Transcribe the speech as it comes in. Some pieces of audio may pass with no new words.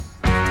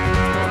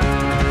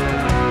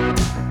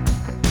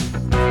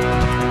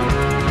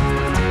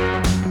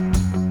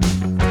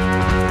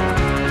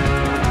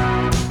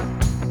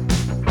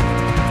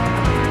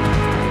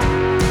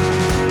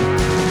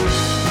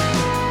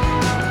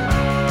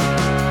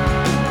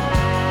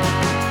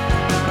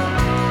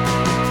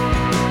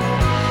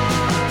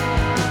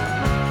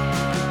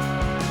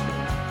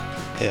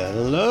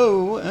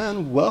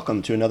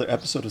Welcome to another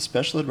episode of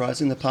Special Ed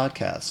Rising, the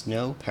podcast,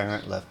 No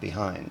Parent Left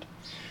Behind,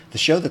 the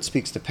show that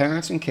speaks to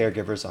parents and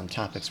caregivers on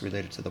topics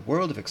related to the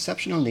world of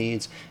exceptional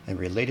needs and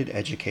related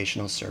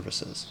educational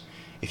services.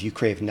 If you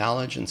crave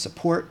knowledge and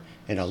support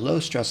in a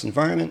low-stress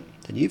environment,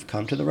 then you've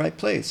come to the right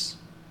place.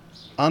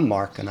 I'm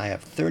Mark, and I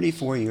have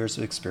 34 years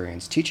of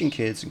experience teaching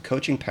kids and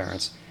coaching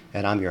parents,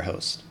 and I'm your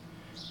host.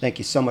 Thank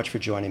you so much for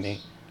joining me.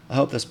 I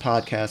hope this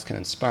podcast can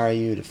inspire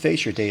you to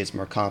face your days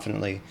more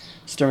confidently,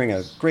 stirring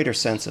a greater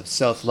sense of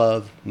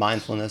self-love,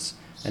 mindfulness,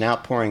 an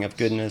outpouring of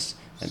goodness,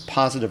 and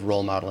positive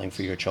role modeling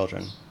for your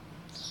children.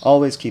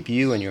 Always keep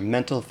you and your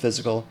mental,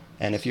 physical,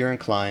 and if you're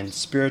inclined,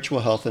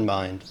 spiritual health in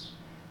mind.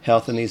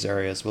 Health in these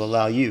areas will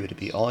allow you to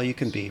be all you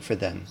can be for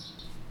them.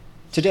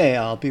 Today,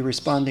 I'll be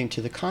responding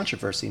to the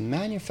controversy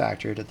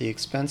manufactured at the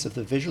expense of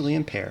the visually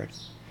impaired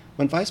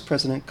when Vice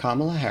President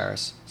Kamala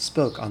Harris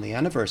spoke on the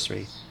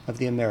anniversary of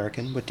the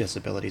American with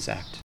Disabilities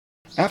Act.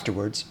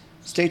 Afterwards,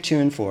 stay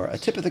tuned for a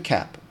tip of the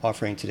cap,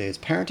 offering today's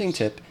parenting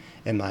tip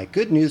and my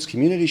good news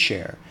community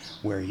share,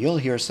 where you'll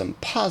hear some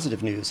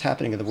positive news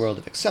happening in the world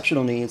of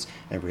exceptional needs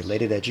and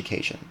related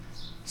education.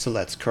 So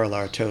let's curl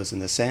our toes in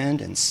the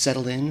sand and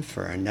settle in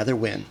for another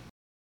win.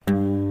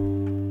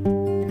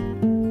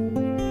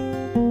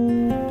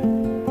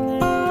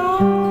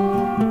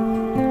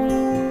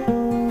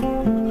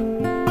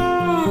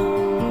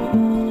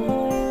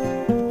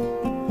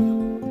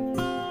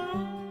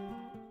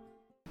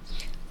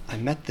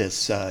 I met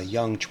this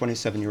young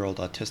 27-year-old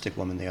autistic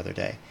woman the other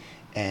day,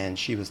 and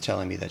she was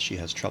telling me that she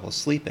has trouble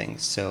sleeping.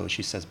 So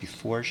she says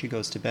before she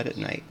goes to bed at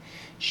night,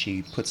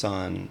 she puts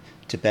on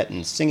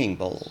Tibetan singing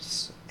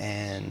bowls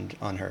and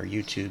on her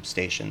YouTube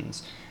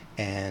stations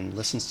and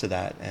listens to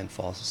that and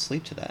falls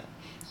asleep to that.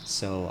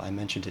 So I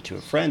mentioned it to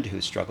a friend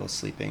who struggles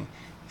sleeping,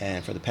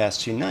 and for the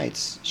past 2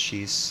 nights,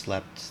 she's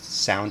slept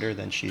sounder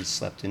than she's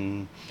slept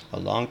in a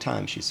long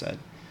time, she said.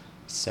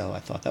 So I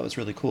thought that was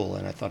really cool,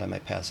 and I thought I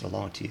might pass it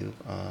along to you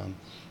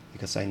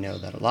because I know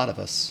that a lot of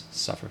us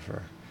suffer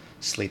for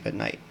sleep at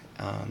night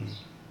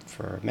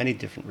for many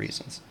different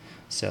reasons.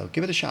 So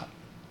give it a shot.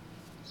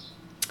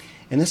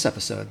 In this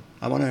episode,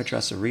 I want to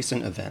address a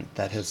recent event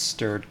that has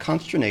stirred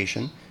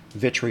consternation,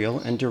 vitriol,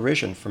 and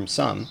derision from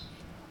some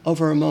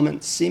over a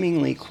moment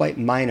seemingly quite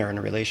minor in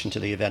relation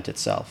to the event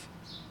itself.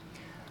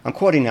 I'm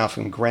quoting now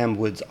from Graham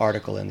Wood's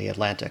article in The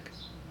Atlantic.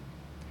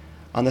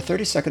 On the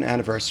 32nd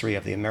anniversary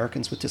of the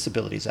Americans with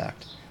Disabilities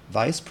Act,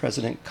 Vice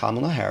President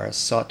Kamala Harris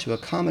sought to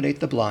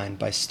accommodate the blind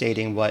by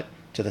stating what,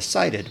 to the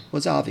sighted,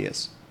 was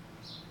obvious.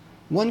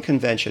 One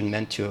convention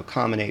meant to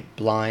accommodate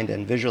blind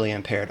and visually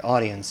impaired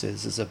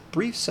audiences is a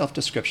brief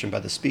self-description by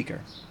the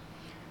speaker.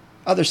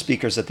 Other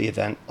speakers at the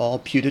event, all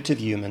putative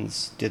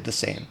humans, did the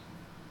same.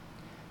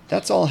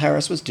 That's all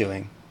Harris was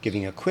doing,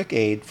 giving a quick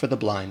aid for the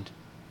blind.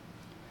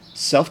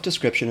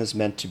 Self-description is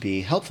meant to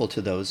be helpful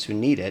to those who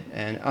need it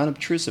and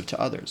unobtrusive to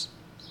others.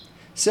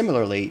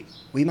 Similarly,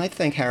 we might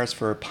thank Harris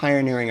for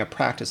pioneering a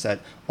practice that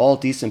all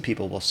decent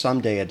people will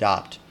someday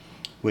adopt,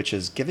 which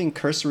is giving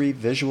cursory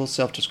visual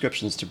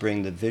self-descriptions to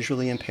bring the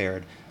visually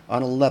impaired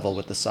on a level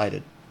with the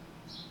sighted.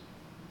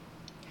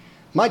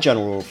 My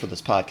general rule for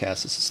this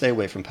podcast is to stay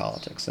away from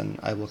politics, and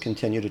I will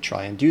continue to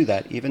try and do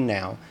that even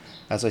now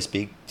as I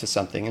speak to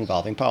something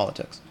involving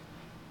politics.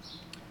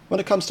 When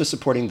it comes to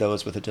supporting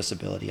those with a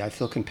disability, I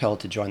feel compelled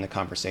to join the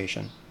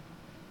conversation.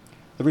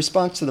 The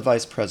response to the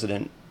Vice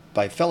President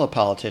by fellow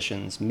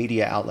politicians,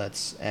 media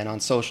outlets, and on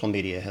social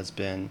media has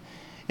been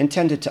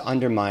intended to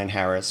undermine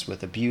Harris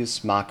with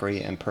abuse,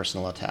 mockery, and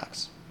personal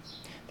attacks.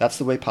 That's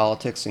the way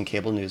politics and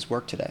cable news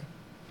work today.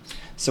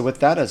 So with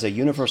that as a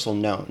universal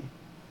known,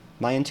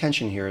 my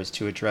intention here is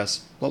to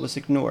address what was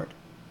ignored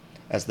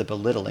as the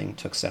belittling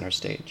took center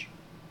stage.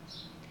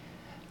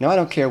 Now, I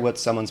don't care what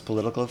someone's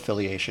political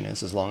affiliation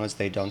is as long as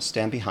they don't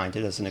stand behind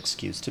it as an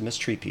excuse to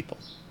mistreat people.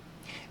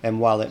 And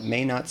while it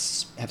may not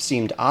have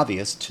seemed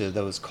obvious to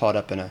those caught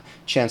up in a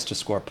chance to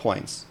score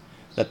points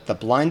that the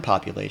blind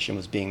population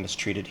was being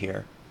mistreated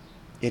here,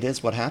 it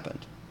is what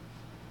happened.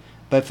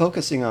 By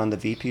focusing on the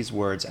VP's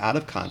words out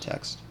of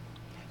context,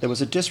 there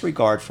was a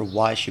disregard for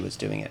why she was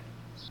doing it.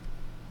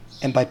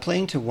 And by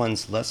playing to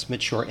one's less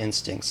mature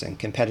instincts and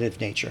competitive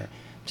nature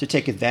to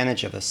take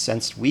advantage of a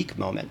sensed weak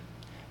moment,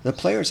 the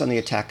players on the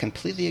attack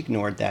completely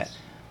ignored that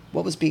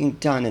what was being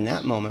done in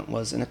that moment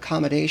was an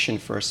accommodation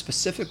for a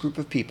specific group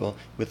of people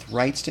with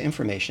rights to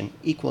information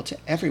equal to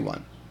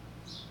everyone.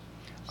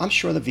 I'm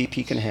sure the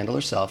VP can handle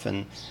herself,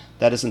 and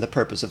that isn't the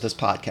purpose of this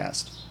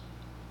podcast.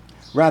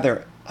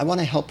 Rather, I want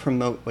to help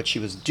promote what she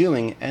was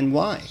doing and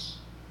why.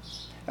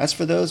 As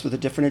for those with a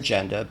different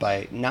agenda,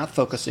 by not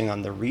focusing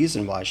on the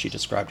reason why she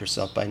described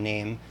herself by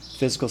name,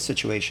 physical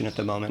situation at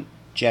the moment,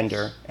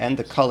 gender, and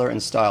the color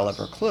and style of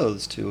her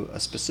clothes to a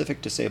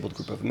specific disabled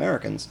group of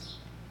Americans,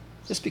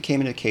 this became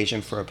an occasion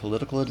for a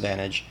political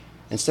advantage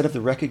instead of the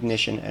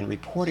recognition and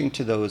reporting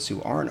to those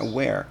who aren't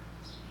aware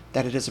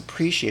that it is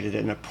appreciated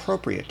and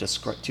appropriate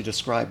to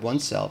describe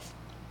oneself,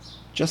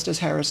 just as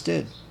Harris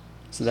did,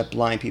 so that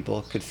blind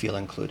people could feel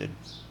included.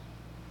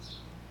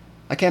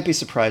 I can't be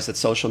surprised that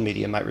social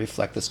media might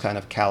reflect this kind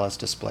of callous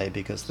display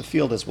because the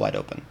field is wide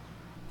open.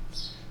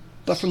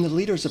 But from the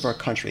leaders of our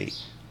country,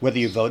 whether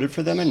you voted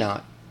for them or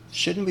not,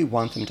 shouldn't we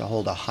want them to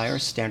hold a higher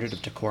standard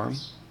of decorum?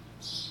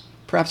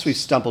 Perhaps we've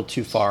stumbled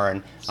too far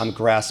and I'm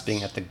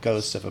grasping at the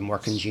ghosts of a more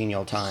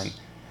congenial time.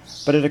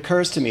 But it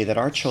occurs to me that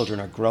our children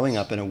are growing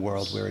up in a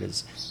world where it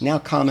is now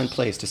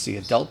commonplace to see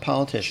adult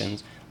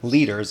politicians,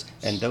 leaders,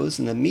 and those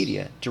in the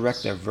media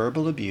direct their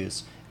verbal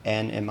abuse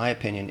and, in my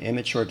opinion,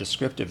 immature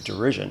descriptive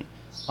derision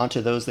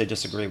onto those they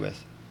disagree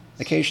with,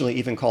 occasionally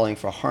even calling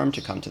for harm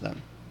to come to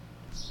them.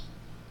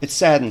 It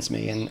saddens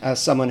me, and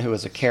as someone who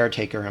is a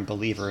caretaker and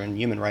believer in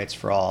human rights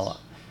for all,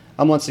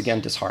 I'm once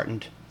again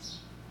disheartened.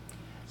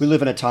 We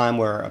live in a time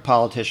where a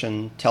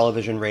politician,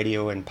 television,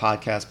 radio, and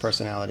podcast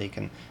personality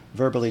can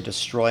verbally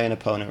destroy an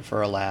opponent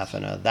for a laugh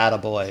and a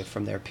that-a-boy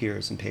from their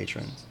peers and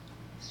patrons.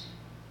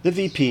 The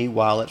VP,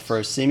 while at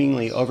first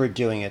seemingly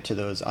overdoing it to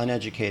those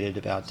uneducated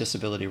about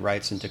disability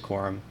rights and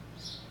decorum,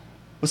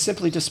 was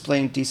simply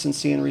displaying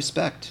decency and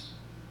respect.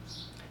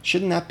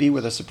 Shouldn't that be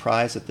where the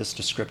surprise at this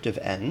descriptive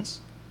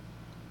ends?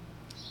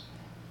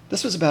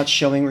 This was about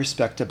showing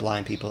respect to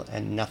blind people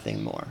and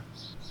nothing more.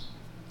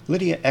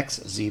 Lydia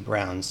X.Z.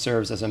 Brown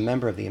serves as a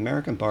member of the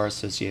American Bar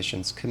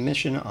Association's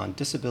Commission on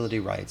Disability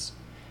Rights,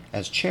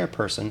 as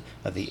chairperson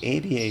of the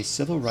ABA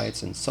Civil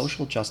Rights and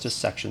Social Justice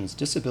Section's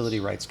Disability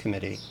Rights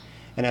Committee,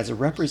 and as a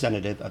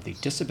representative of the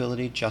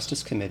Disability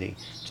Justice Committee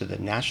to the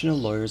National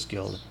Lawyers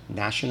Guild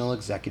National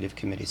Executive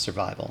Committee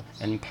Survival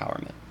and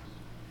Empowerment.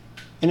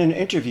 In an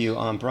interview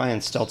on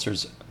Brian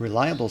Steltzer's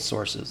Reliable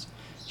Sources,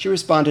 she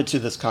responded to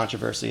this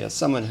controversy as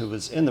someone who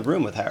was in the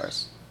room with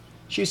Harris.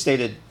 She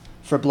stated,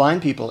 "For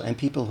blind people and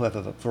people who have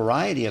a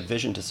variety of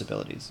vision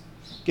disabilities,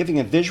 giving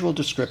a visual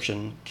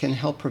description can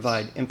help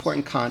provide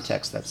important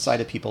context that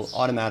sighted people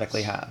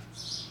automatically have.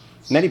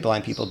 Many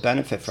blind people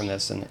benefit from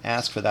this and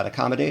ask for that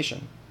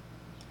accommodation."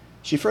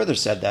 She further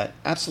said that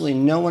absolutely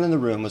no one in the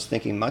room was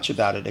thinking much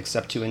about it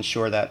except to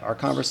ensure that our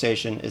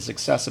conversation is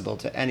accessible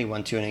to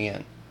anyone tuning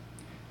in.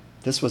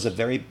 This was a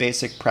very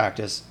basic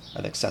practice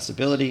of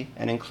accessibility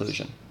and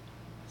inclusion.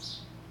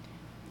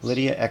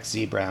 Lydia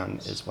X.Z. Brown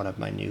is one of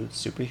my new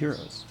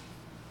superheroes.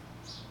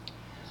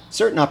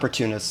 Certain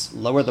opportunists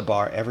lower the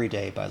bar every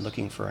day by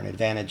looking for an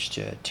advantage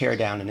to tear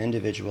down an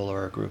individual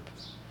or a group.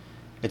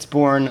 It's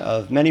born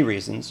of many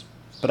reasons,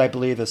 but I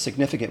believe a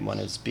significant one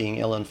is being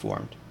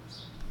ill-informed.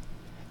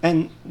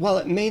 And while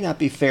it may not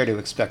be fair to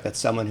expect that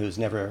someone who's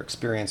never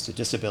experienced a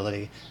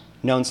disability,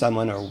 known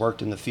someone, or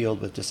worked in the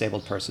field with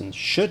disabled persons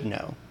should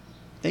know,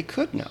 they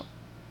could know.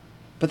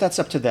 But that's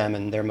up to them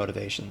and their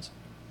motivations.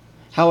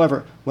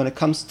 However, when it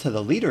comes to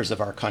the leaders of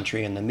our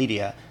country and the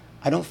media,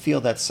 I don't feel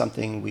that's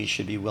something we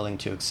should be willing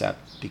to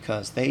accept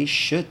because they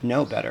should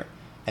know better,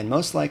 and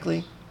most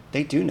likely,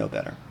 they do know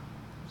better.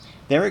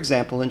 Their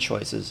example and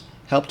choices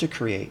help to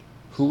create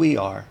who we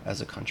are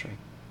as a country.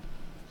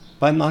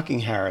 By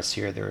mocking Harris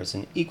here, there is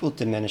an equal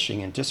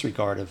diminishing and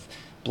disregard of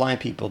blind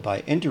people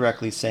by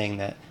indirectly saying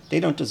that they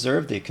don't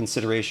deserve the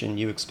consideration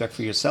you expect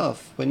for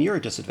yourself when you're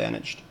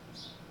disadvantaged.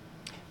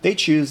 They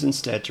choose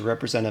instead to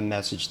represent a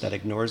message that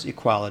ignores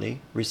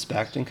equality,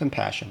 respect, and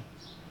compassion,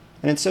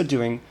 and in so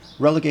doing,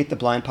 relegate the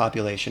blind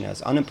population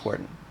as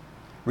unimportant,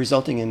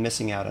 resulting in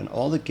missing out on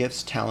all the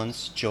gifts,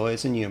 talents,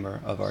 joys, and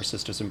humor of our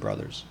sisters and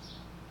brothers.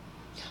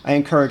 I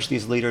encourage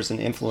these leaders and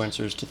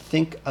influencers to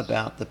think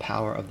about the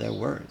power of their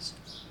words,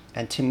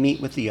 and to meet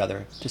with the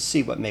other to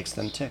see what makes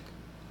them tick.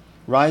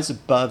 Rise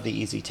above the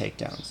easy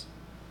takedowns,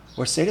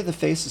 or say to the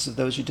faces of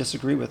those you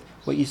disagree with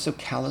what you so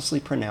callously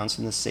pronounce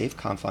in the safe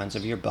confines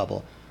of your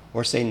bubble,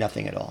 or say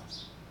nothing at all.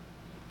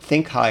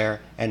 Think higher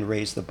and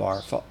raise the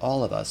bar for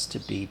all of us to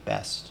be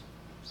best.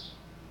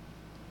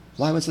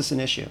 Why was this an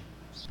issue?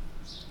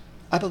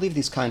 I believe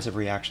these kinds of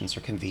reactions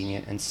are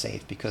convenient and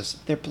safe because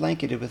they're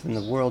blanketed within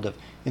the world of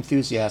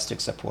enthusiastic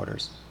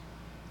supporters.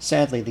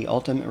 Sadly, the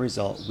ultimate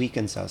result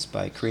weakens us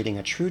by creating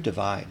a true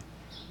divide,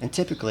 and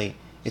typically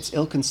it's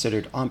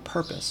ill-considered on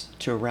purpose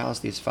to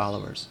arouse these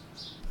followers.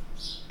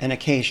 An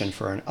occasion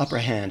for an upper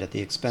hand at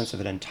the expense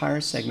of an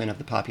entire segment of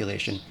the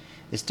population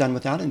is done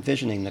without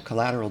envisioning the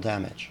collateral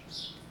damage.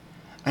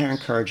 I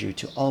encourage you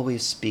to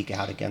always speak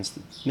out against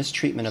the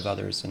mistreatment of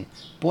others and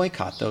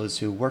boycott those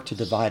who work to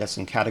divide us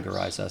and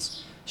categorize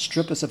us,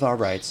 strip us of our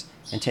rights,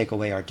 and take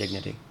away our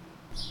dignity.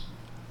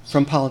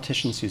 From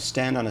politicians who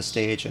stand on a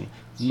stage and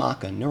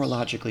mock a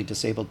neurologically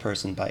disabled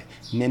person by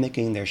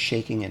mimicking their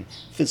shaking and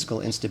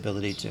physical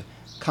instability to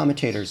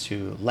commentators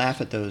who laugh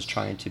at those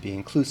trying to be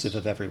inclusive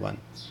of everyone,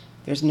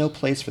 there's no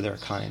place for their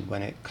kind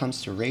when it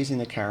comes to raising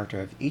the character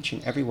of each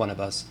and every one of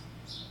us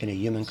in a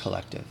human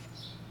collective.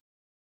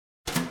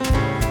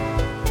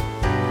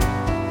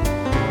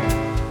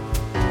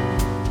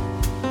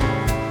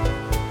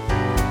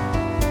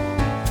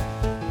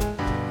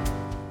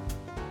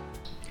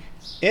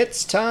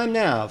 It's time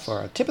now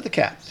for a tip of the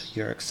cap,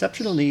 your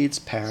exceptional needs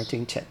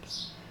parenting tip.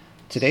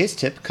 Today's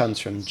tip comes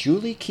from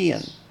Julie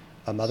Kean,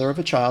 a mother of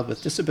a child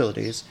with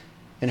disabilities,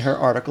 in her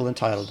article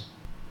entitled,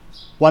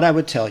 "What I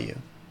Would Tell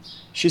You."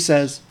 She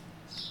says,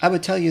 "I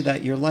would tell you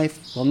that your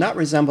life will not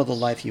resemble the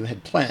life you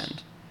had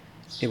planned.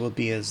 It will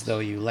be as though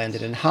you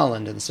landed in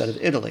Holland instead of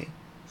Italy.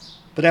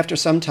 But after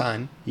some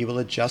time, you will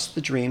adjust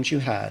the dreams you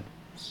had,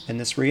 and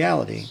this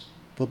reality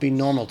will be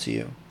normal to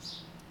you.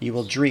 You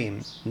will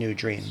dream new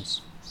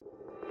dreams.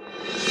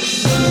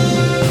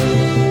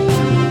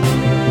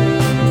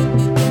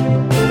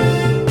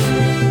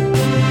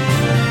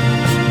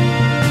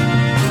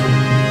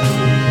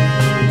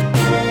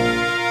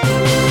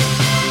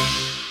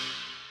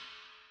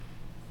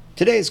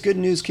 Today's Good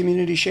News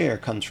Community Share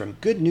comes from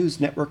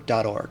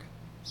goodnewsnetwork.org.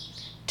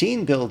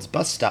 Teen builds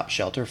bus stop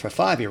shelter for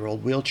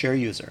 5-year-old wheelchair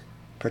user,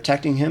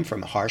 protecting him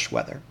from harsh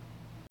weather.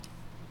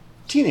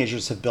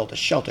 Teenagers have built a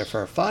shelter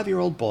for a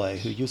 5-year-old boy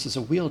who uses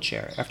a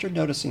wheelchair after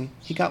noticing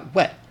he got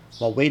wet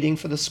while waiting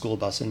for the school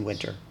bus in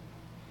winter.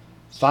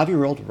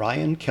 5-year-old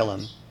Ryan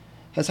Killam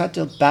has had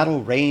to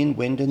battle rain,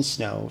 wind, and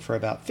snow for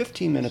about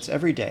 15 minutes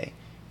every day,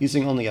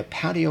 using only a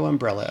patio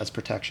umbrella as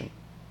protection.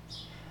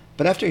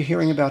 But after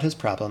hearing about his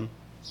problem,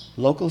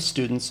 local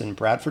students in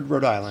Bradford,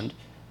 Rhode Island,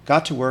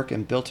 got to work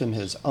and built him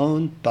his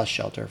own bus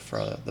shelter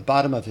for the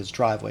bottom of his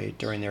driveway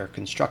during their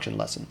construction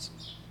lessons.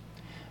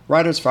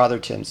 Ryder's father,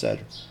 Tim,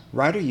 said,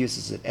 "Ryder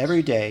uses it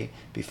every day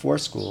before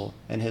school,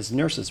 and his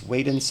nurses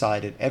wait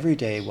inside it every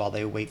day while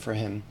they wait for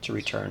him to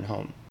return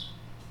home.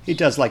 He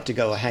does like to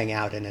go hang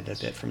out in it a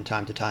bit from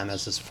time to time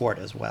as his fort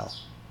as well."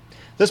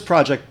 This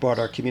project brought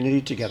our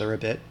community together a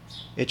bit.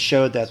 It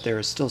showed that there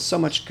is still so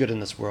much good in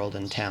this world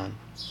and town.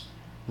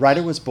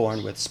 Ryder was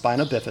born with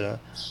spina bifida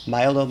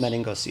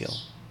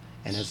myelomeningocele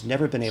and has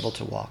never been able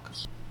to walk.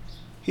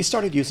 He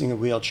started using a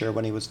wheelchair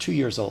when he was 2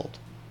 years old.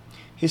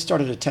 He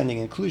started attending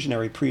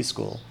inclusionary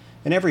preschool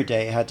and every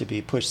day had to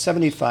be pushed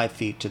 75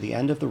 feet to the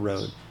end of the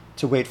road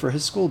to wait for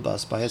his school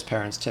bus by his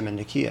parents Tim and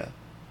Nakia.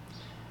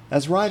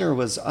 As Ryder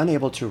was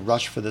unable to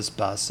rush for this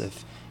bus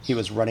if he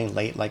was running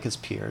late like his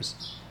peers,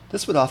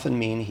 this would often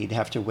mean he'd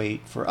have to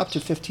wait for up to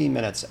 15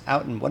 minutes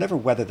out in whatever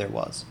weather there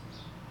was.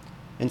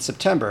 In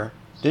September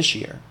this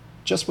year,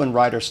 just when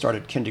Ryder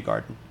started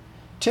kindergarten,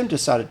 Tim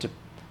decided to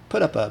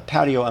put up a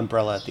patio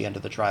umbrella at the end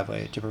of the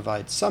driveway to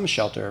provide some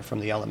shelter from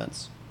the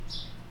elements.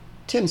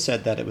 Tim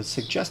said that it was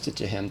suggested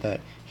to him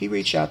that he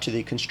reach out to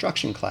the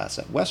construction class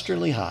at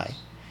Westerly High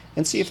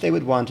and see if they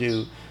would want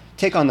to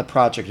take on the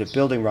project of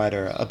building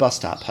Ryder a bus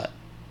stop hut.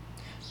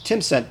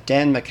 Tim sent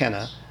Dan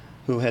McKenna,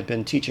 who had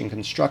been teaching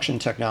construction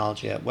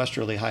technology at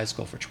Westerly High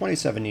School for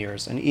 27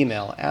 years, an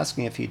email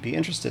asking if he'd be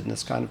interested in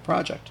this kind of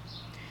project.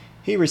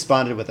 He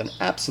responded with an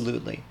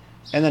absolutely,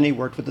 and then he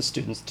worked with the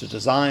students to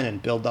design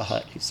and build the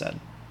hut, he said.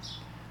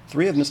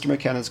 3 of Mr.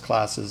 McKenna's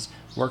classes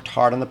worked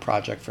hard on the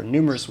project for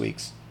numerous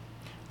weeks,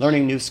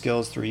 learning new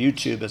skills through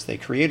YouTube as they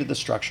created the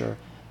structure,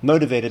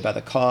 motivated by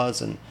the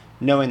cause and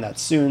knowing that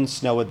soon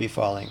snow would be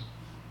falling.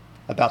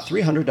 About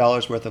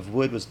 $300 worth of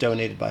wood was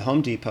donated by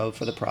Home Depot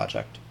for the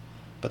project,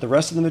 but the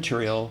rest of the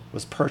material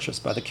was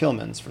purchased by the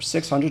Kilmans for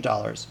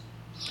 $600,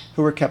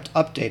 who were kept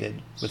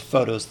updated with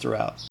photos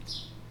throughout.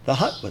 The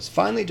hut was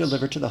finally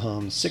delivered to the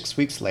home 6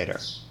 weeks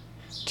later.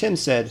 Tim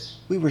said,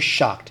 "We were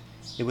shocked.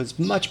 It was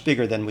much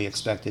bigger than we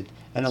expected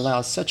and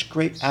allows such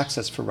great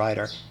access for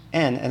Ryder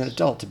and an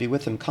adult to be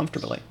with him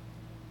comfortably."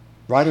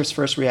 Ryder's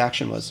first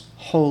reaction was,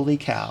 "Holy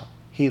cow."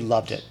 He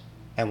loved it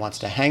and wants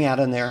to hang out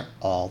in there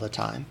all the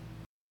time.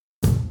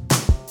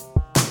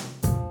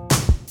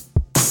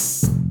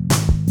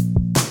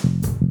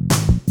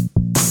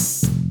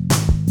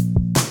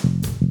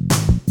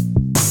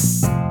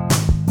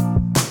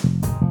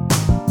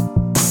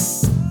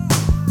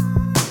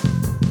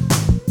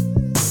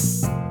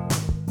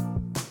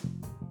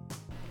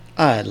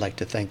 I'd like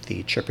to thank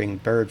the chirping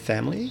bird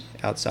family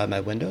outside my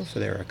window for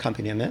their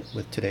accompaniment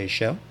with today's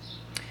show.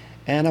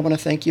 And I want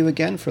to thank you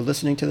again for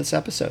listening to this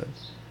episode.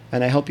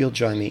 And I hope you'll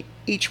join me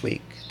each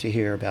week to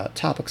hear about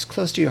topics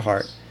close to your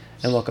heart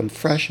and welcome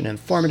fresh and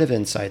informative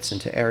insights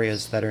into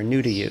areas that are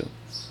new to you.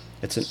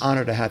 It's an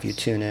honor to have you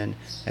tune in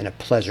and a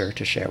pleasure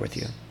to share with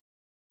you.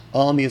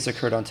 All music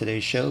heard on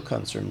today's show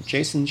comes from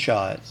Jason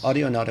Shaw at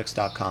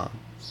audionautics.com.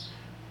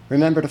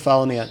 Remember to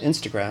follow me on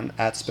Instagram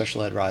at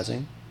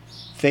SpecialEdRising,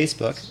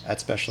 Facebook at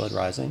Special Ed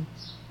Rising,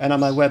 and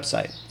on my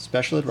website,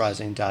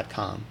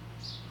 specialedrising.com.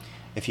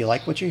 If you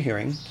like what you're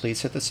hearing,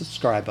 please hit the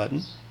subscribe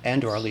button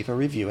and/or leave a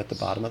review at the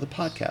bottom of the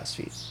podcast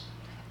feed.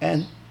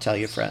 And tell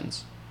your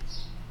friends.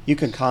 You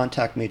can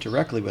contact me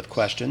directly with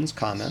questions,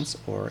 comments,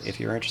 or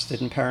if you're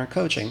interested in parent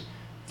coaching,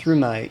 through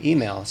my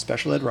email,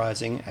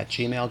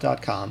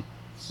 specialedrising@gmail.com,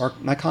 or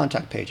my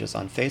contact pages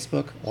on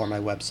Facebook or my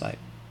website.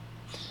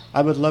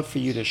 I would love for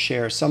you to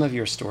share some of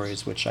your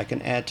stories, which I can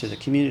add to the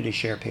community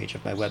share page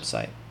of my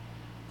website.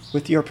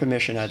 With your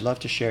permission, I'd love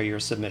to share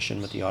your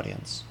submission with the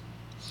audience.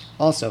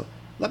 Also,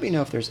 let me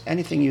know if there's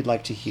anything you'd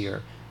like to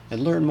hear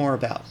and learn more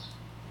about.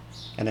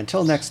 And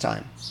until next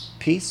time,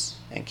 peace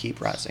and keep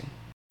rising.